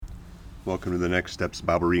Welcome to the Next Steps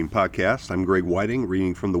Bible Reading Podcast. I'm Greg Whiting,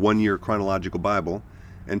 reading from the One Year Chronological Bible,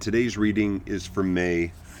 and today's reading is for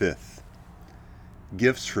May 5th.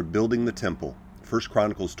 Gifts for Building the Temple, 1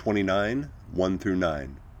 Chronicles 29, 1-9.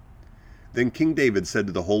 Then King David said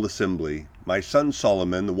to the whole assembly, "My son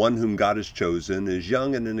Solomon, the one whom God has chosen, is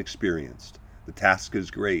young and inexperienced. The task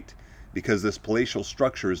is great, because this palatial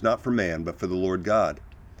structure is not for man, but for the Lord God.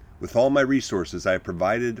 With all my resources I have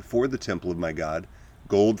provided for the temple of my God,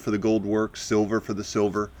 gold for the gold work, silver for the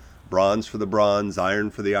silver, bronze for the bronze, iron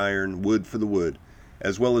for the iron, wood for the wood,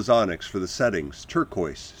 as well as onyx for the settings,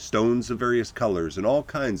 turquoise, stones of various colors, and all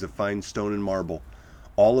kinds of fine stone and marble,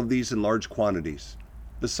 all of these in large quantities.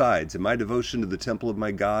 Besides, in my devotion to the temple of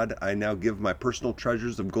my God, I now give my personal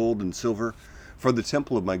treasures of gold and silver for the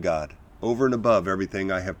temple of my God, over and above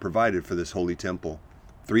everything I have provided for this holy temple.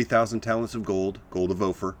 3,000 talents of gold, gold of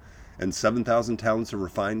Ophir, and 7,000 talents of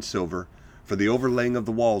refined silver, for the overlaying of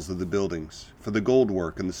the walls of the buildings, for the gold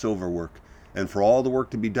work and the silver work, and for all the work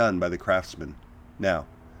to be done by the craftsmen. Now,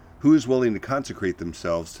 who is willing to consecrate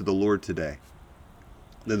themselves to the Lord today?"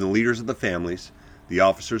 Then the leaders of the families, the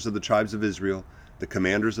officers of the tribes of Israel, the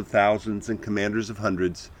commanders of thousands and commanders of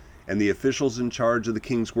hundreds, and the officials in charge of the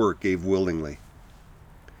king's work gave willingly.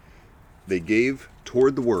 They gave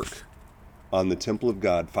toward the work on the temple of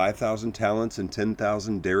God 5,000 talents and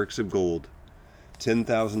 10,000 derricks of gold,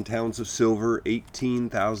 10,000 talents of silver,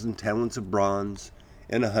 18,000 talents of bronze,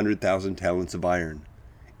 and 100,000 talents of iron.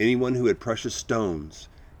 Anyone who had precious stones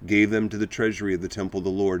gave them to the treasury of the temple of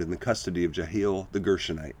the Lord in the custody of Jehiel the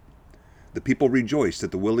Gershonite. The people rejoiced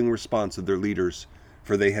at the willing response of their leaders,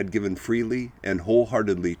 for they had given freely and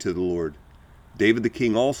wholeheartedly to the Lord. David the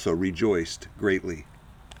king also rejoiced greatly.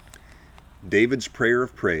 David's prayer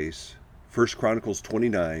of praise, 1 Chronicles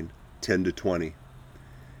 29, 10-20.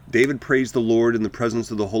 David praised the Lord in the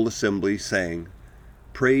presence of the whole assembly, saying,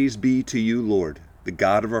 "Praise be to you, Lord, the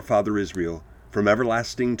God of our father Israel, from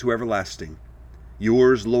everlasting to everlasting.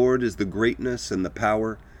 Yours, Lord, is the greatness and the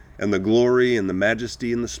power, and the glory and the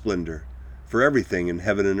majesty and the splendor, for everything in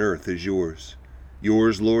heaven and earth is yours.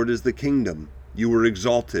 Yours, Lord, is the kingdom. You were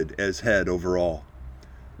exalted as head over all.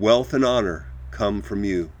 Wealth and honor come from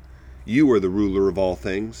you. You are the ruler of all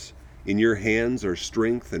things. In your hands are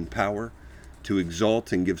strength and power, to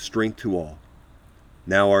exalt and give strength to all.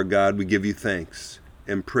 Now, our God, we give you thanks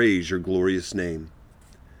and praise your glorious name.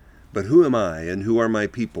 But who am I and who are my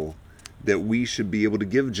people that we should be able to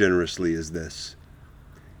give generously as this?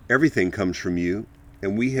 Everything comes from you,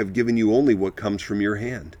 and we have given you only what comes from your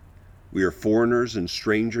hand. We are foreigners and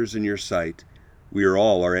strangers in your sight. We are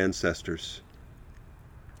all our ancestors.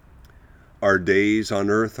 Our days on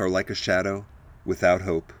earth are like a shadow, without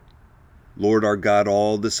hope. Lord our God,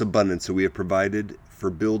 all this abundance that we have provided for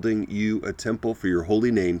building you a temple for your holy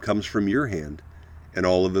name comes from your hand, and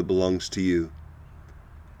all of it belongs to you.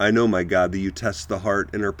 I know, my God, that you test the heart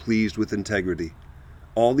and are pleased with integrity.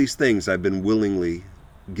 All these things I've been willingly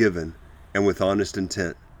given and with honest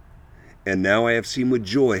intent. And now I have seen with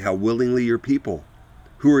joy how willingly your people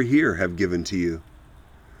who are here have given to you.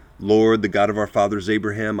 Lord, the God of our fathers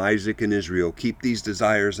Abraham, Isaac, and Israel, keep these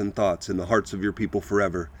desires and thoughts in the hearts of your people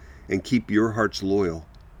forever, and keep your hearts loyal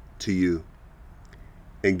to you.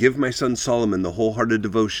 And give my son Solomon the wholehearted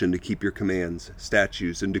devotion to keep your commands,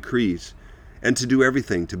 statutes, and decrees, and to do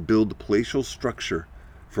everything to build the palatial structure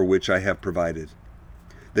for which I have provided."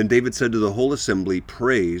 Then David said to the whole assembly,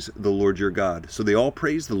 "Praise the Lord your God." So they all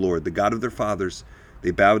praised the Lord, the God of their fathers.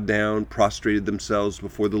 They bowed down, prostrated themselves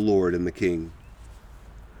before the Lord and the king.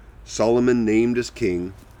 Solomon named as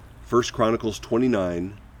king, 1 Chronicles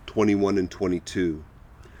 29, 21 and 22.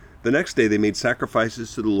 The next day they made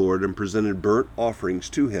sacrifices to the Lord and presented burnt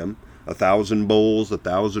offerings to him, 1,000 bulls,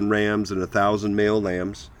 1,000 rams, and 1,000 male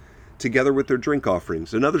lambs, together with their drink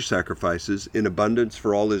offerings and other sacrifices in abundance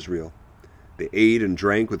for all Israel. They ate and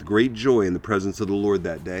drank with great joy in the presence of the Lord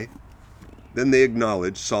that day. Then they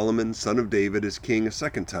acknowledged Solomon, son of David, as king a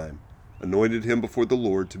second time, anointed him before the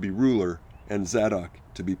Lord to be ruler, and Zadok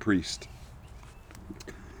to be priest.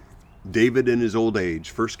 David in his old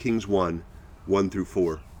age, 1 Kings 1,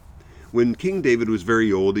 1-4. When King David was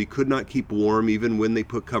very old, he could not keep warm even when they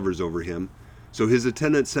put covers over him. So his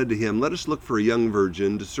attendants said to him, "Let us look for a young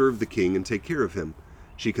virgin to serve the king and take care of him.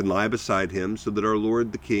 She can lie beside him so that our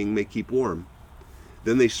lord the king may keep warm."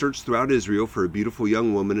 Then they searched throughout Israel for a beautiful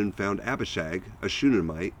young woman and found Abishag, a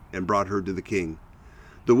Shunammite, and brought her to the king.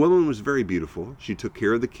 The woman was very beautiful. She took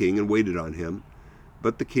care of the king and waited on him,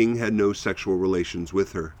 but the king had no sexual relations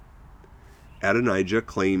with her. Adonijah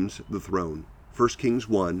claims the throne. 1 Kings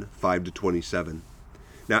 1, 5-27.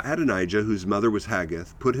 Now Adonijah, whose mother was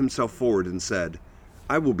Haggith, put himself forward and said,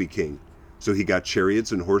 "I will be king. So he got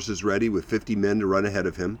chariots and horses ready with 50 men to run ahead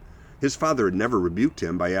of him. His father had never rebuked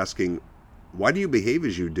him by asking, "Why do you behave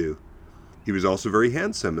as you do?" He was also very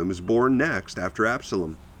handsome and was born next after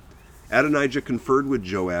Absalom. Adonijah conferred with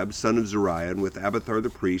Joab, son of Zeruiah, and with Abiathar the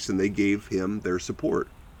priest, and they gave him their support.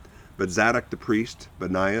 But Zadok the priest,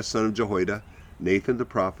 Benaiah son of Jehoiada, Nathan the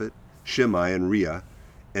prophet, Shimei and Rhea,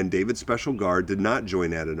 and David's special guard did not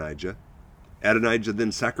join Adonijah. Adonijah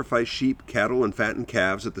then sacrificed sheep, cattle, and fattened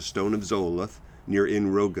calves at the stone of Zoheleth near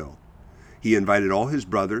En-Rogel. He invited all his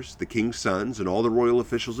brothers, the king's sons, and all the royal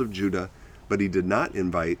officials of Judah, but he did not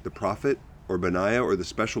invite the prophet or Benaiah or the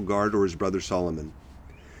special guard or his brother Solomon.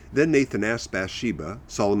 Then Nathan asked Bathsheba,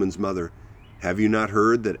 Solomon's mother, "Have you not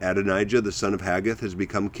heard that Adonijah the son of Haggith has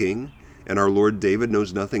become king, and our Lord David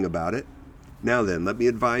knows nothing about it? Now then, let me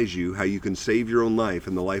advise you how you can save your own life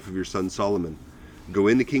and the life of your son Solomon. Go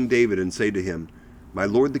in to King David and say to him, 'My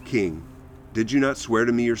lord the king, did you not swear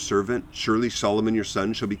to me your servant, surely Solomon your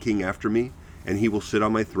son shall be king after me, and he will sit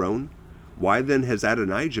on my throne? Why then has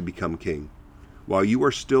Adonijah become king? While you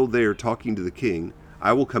are still there talking to the king,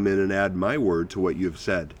 I will come in and add my word to what you have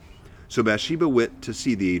said.' So Bathsheba went to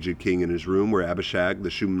see the aged king in his room where Abishag the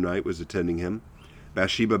Shunammite was attending him.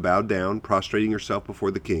 Bathsheba bowed down, prostrating herself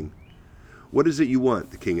before the king. 'What is it you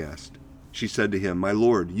want?' the king asked. She said to him, 'My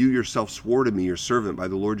lord, you yourself swore to me, your servant, by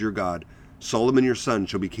the Lord your God, Solomon your son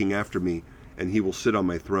shall be king after me, and he will sit on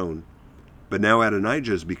my throne. But now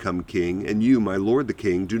Adonijah has become king, and you, my lord the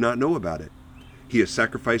king, do not know about it. He has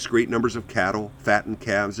sacrificed great numbers of cattle, fattened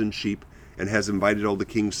calves and sheep, and has invited all the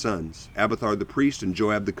king's sons, Abiathar the priest and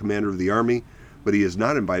Joab the commander of the army, but he has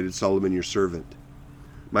not invited Solomon your servant.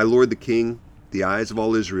 My lord the king, the eyes of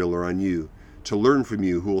all Israel are on you, to learn from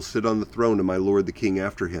you who will sit on the throne of my lord the king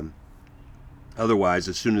after him. Otherwise,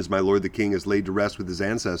 as soon as my lord the king is laid to rest with his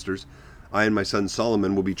ancestors, I and my son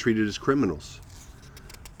Solomon will be treated as criminals.'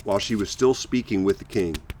 While she was still speaking with the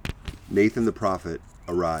king, Nathan the prophet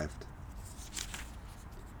arrived.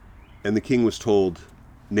 And the king was told,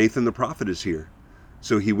 'Nathan the prophet is here.'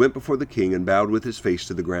 So he went before the king and bowed with his face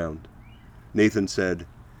to the ground. Nathan said,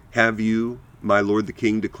 'Have you, my lord the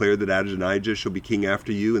king, declared that Adonijah shall be king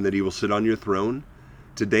after you, and that he will sit on your throne?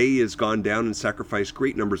 Today he has gone down and sacrificed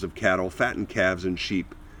great numbers of cattle, fattened calves, and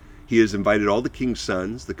sheep. He has invited all the king's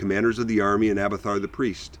sons, the commanders of the army, and Abiathar the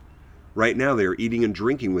priest. Right now they are eating and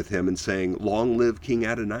drinking with him and saying, 'Long live King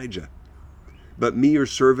Adonijah.' But me, your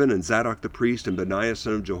servant, and Zadok the priest, and Benaiah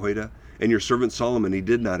son of Jehoiada, and your servant Solomon he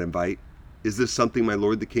did not invite. Is this something my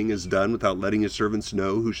lord the king has done without letting his servants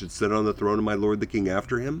know who should sit on the throne of my lord the king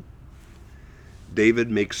after him?"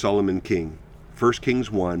 David makes Solomon king. 1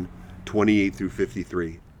 Kings 1, 28 through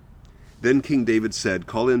 53. Then King David said,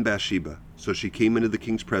 "Call in Bathsheba." So she came into the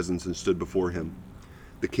king's presence and stood before him.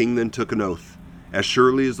 The king then took an oath. "As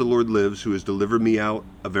surely as the Lord lives, who has delivered me out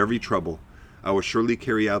of every trouble, I will surely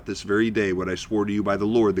carry out this very day what I swore to you by the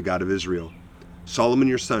Lord, the God of Israel. Solomon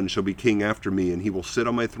your son shall be king after me, and he will sit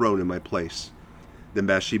on my throne in my place." Then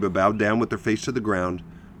Bathsheba bowed down with her face to the ground,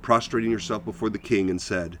 prostrating herself before the king, and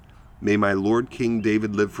said, "May my lord King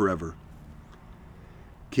David live forever."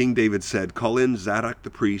 King David said, "Call in Zadok the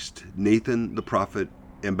priest, Nathan the prophet,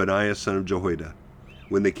 and Benaiah son of Jehoiada."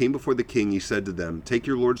 When they came before the king, he said to them, "Take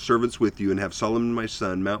your lord's servants with you, and have Solomon my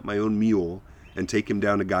son mount my own mule, and take him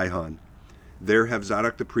down to Gihon. There have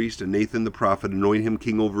Zadok the priest and Nathan the prophet anoint him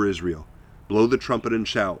king over Israel. Blow the trumpet and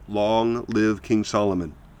shout, 'Long live King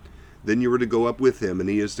Solomon.' Then you are to go up with him, and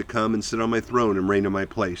he is to come and sit on my throne and reign in my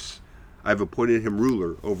place. I have appointed him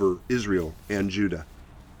ruler over Israel and Judah."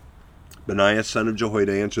 Benaiah son of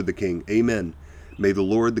Jehoiada answered the king, "Amen. May the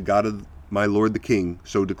Lord, the God of my lord the king,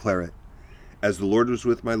 so declare it. As the Lord was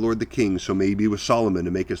with my lord the king, so may he be with Solomon,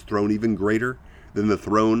 to make his throne even greater than the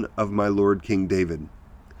throne of my lord King David."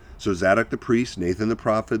 So Zadok the priest, Nathan the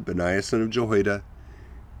prophet, Benaiah son of Jehoiada,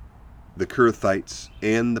 the Kerethites,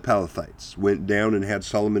 and the Palathites went down and had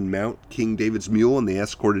Solomon mount King David's mule, and they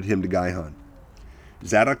escorted him to Gihon.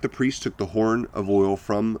 Zadok the priest took the horn of oil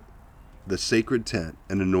from the sacred tent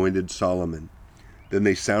and anointed Solomon. Then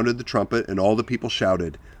they sounded the trumpet, and all the people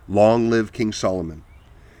shouted, "Long live King Solomon."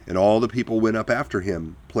 And all the people went up after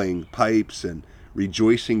him, playing pipes and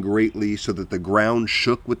rejoicing greatly, so that the ground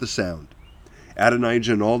shook with the sound.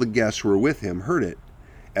 Adonijah and all the guests who were with him heard it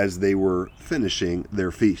as they were finishing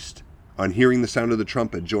their feast. On hearing the sound of the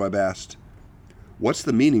trumpet, Joab asked, "What's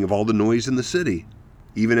the meaning of all the noise in the city?"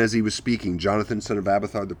 Even as he was speaking, Jonathan son of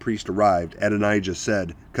Abiathar the priest arrived. Adonijah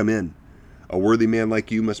said, "Come in. A worthy man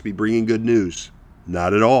like you must be bringing good news."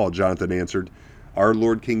 "Not at all," Jonathan answered. "Our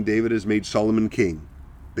lord King David has made Solomon king.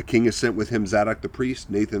 The king has sent with him Zadok the priest,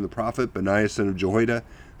 Nathan the prophet, Benaiah son of Jehoiada,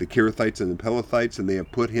 the Kerethites and the Pelethites, and they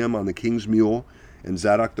have put him on the king's mule and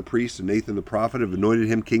Zadok the priest and Nathan the prophet have anointed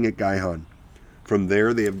him king at Gihon. From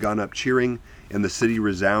there they have gone up cheering, and the city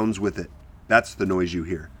resounds with it. That's the noise you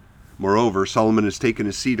hear. Moreover, Solomon has taken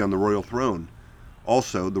his seat on the royal throne.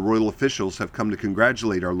 Also, the royal officials have come to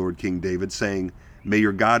congratulate our Lord King David, saying, "May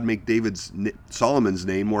your God make Solomon's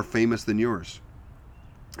name more famous than yours,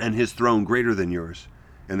 and his throne greater than yours."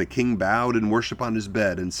 And the king bowed in worship on his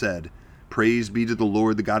bed and said, "Praise be to the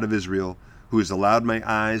Lord, the God of Israel, who has allowed my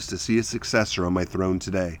eyes to see a successor on my throne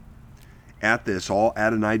today." At this, all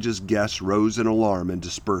Adonijah's guests rose in alarm and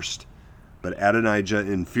dispersed. But Adonijah,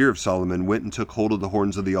 in fear of Solomon, went and took hold of the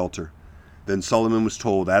horns of the altar. Then Solomon was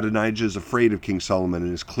told, "Adonijah is afraid of King Solomon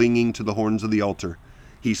and is clinging to the horns of the altar.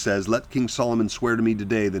 He says, 'Let King Solomon swear to me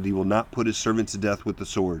today that he will not put his servant to death with the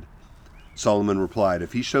sword.'" Solomon replied,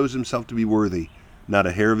 "If he shows himself to be worthy, not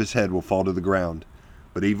a hair of his head will fall to the ground.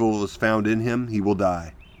 But evil is found in him, he will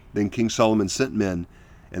die." Then King Solomon sent men,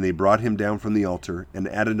 and they brought him down from the altar. And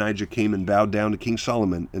Adonijah came and bowed down to King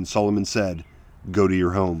Solomon, and Solomon said, "Go to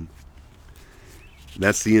your home." And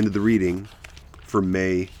that's the end of the reading for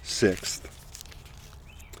May 6th.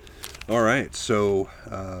 All right, so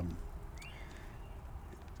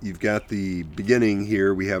you've got the beginning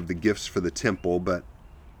here. We have the gifts for the temple, but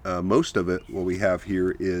most of it, what we have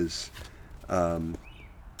here is the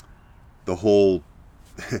whole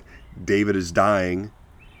David is dying,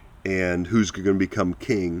 and who's going to become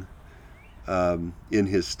king in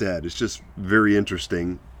his stead. It's just very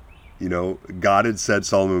interesting. You know, God had said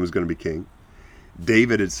Solomon was going to be king.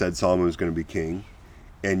 David had said Solomon was going to be king.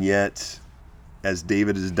 And yet, as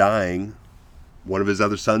David is dying, one of his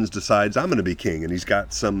other sons decides, "I'm going to be king." And he's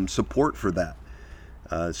got some support for that.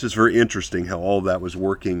 It's just very interesting how all that was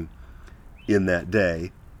working in that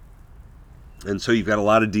day. And so you've got a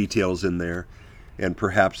lot of details in there. And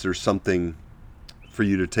perhaps there's something for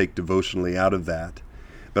you to take devotionally out of that.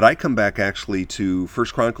 But I come back actually to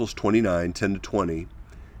 1 Chronicles 29, 10 to 20,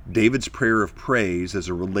 David's prayer of praise as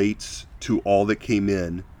it relates to all that came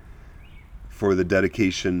in for the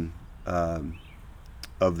dedication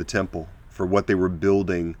of the temple, for what they were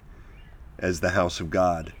building as the house of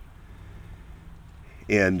God.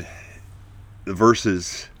 And the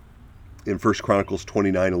verses in 1 Chronicles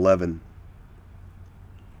 29:11,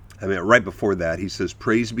 right before that, he says,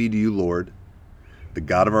 "Praise be to you, Lord, the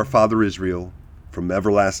God of our father Israel, from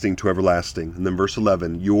everlasting to everlasting." And then verse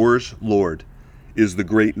 11, "Yours, Lord, is the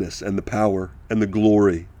greatness and the power and the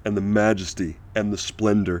glory and the majesty and the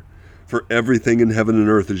splendor, for everything in heaven and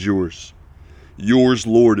earth is yours. Yours,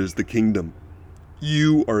 Lord, is the kingdom.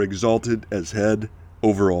 You are exalted as head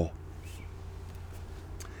over all."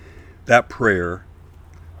 That prayer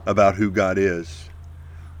about who God is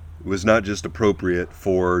was not just appropriate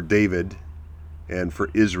for David and for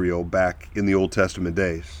Israel back in the Old Testament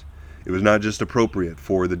days. It was not just appropriate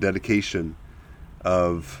for the dedication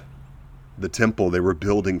of the temple they were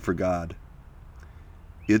building for God.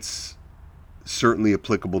 It's certainly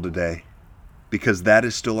applicable today, because that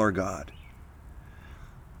is still our God.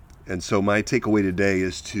 And so my takeaway today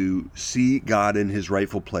is to see God in his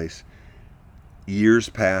rightful place. Years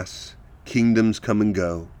pass, kingdoms come and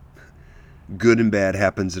go, good and bad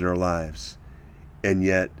happens in our lives, and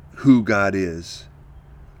yet who God is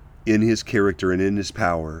in his character and in his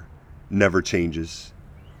power never changes.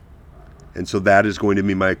 And so that is going to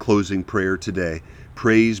be my closing prayer today.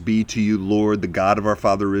 Praise be to you, Lord, the God of our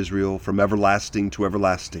father Israel, from everlasting to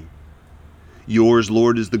everlasting. Yours,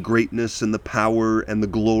 Lord, is the greatness and the power and the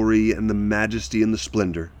glory and the majesty and the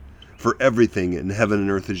splendor, for everything in heaven and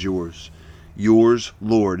earth is yours. Yours,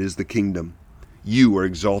 Lord, is the kingdom. You are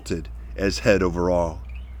exalted as head over all.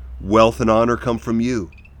 Wealth and honor come from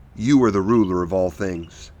you. You are the ruler of all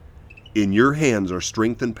things. In your hands are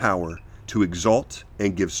strength and power to exalt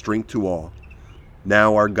and give strength to all.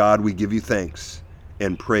 Now, our God, we give you thanks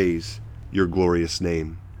and praise your glorious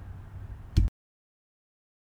name.